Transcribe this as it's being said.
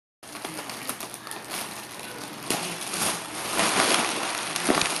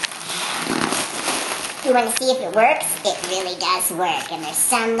You want to see if it works? It really does work, and there's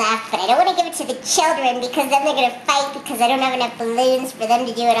some left, but I don't want to give it to the children because then they're going to fight because I don't have enough balloons for them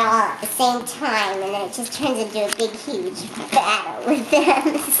to do it all at the same time, and then it just turns into a big, huge battle with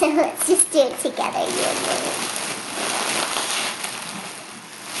them. So let's just do it together, you and me.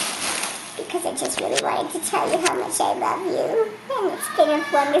 Because I just really wanted to tell you how much I love you, and it's been a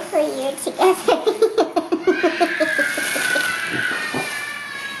wonderful year together.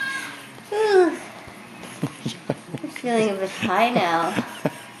 Feeling a bit high now.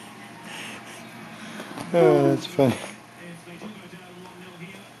 Oh, that's funny.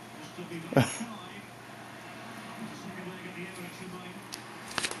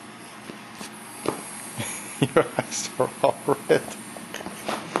 Your eyes are all red.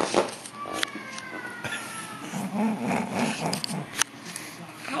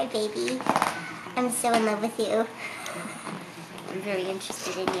 Hi, baby. I'm so in love with you. I'm very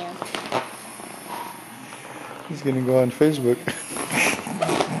interested in you. He's gonna go on Facebook.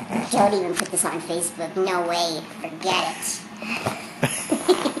 Don't even put this on Facebook. No way. Forget it.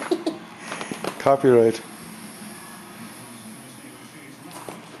 Copyright.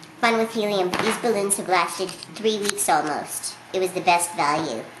 Fun with helium. These balloons have lasted 3 weeks almost. It was the best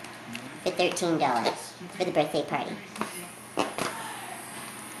value for $13 for the birthday party.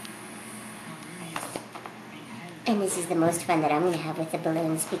 And this is the most fun that I'm going to have with the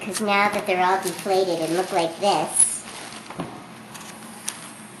balloons because now that they're all deflated and look like this,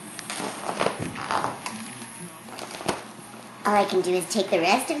 all I can do is take the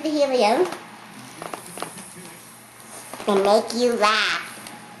rest of the helium and make you laugh.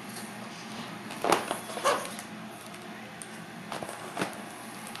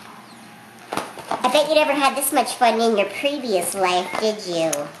 I bet you never had this much fun in your previous life, did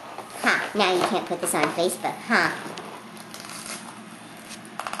you? Huh, now you can't put this on Facebook, huh?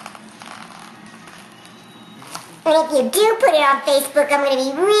 And if you do put it on Facebook, I'm going to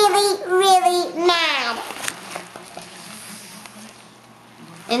be really, really mad.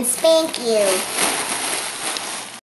 And spank you.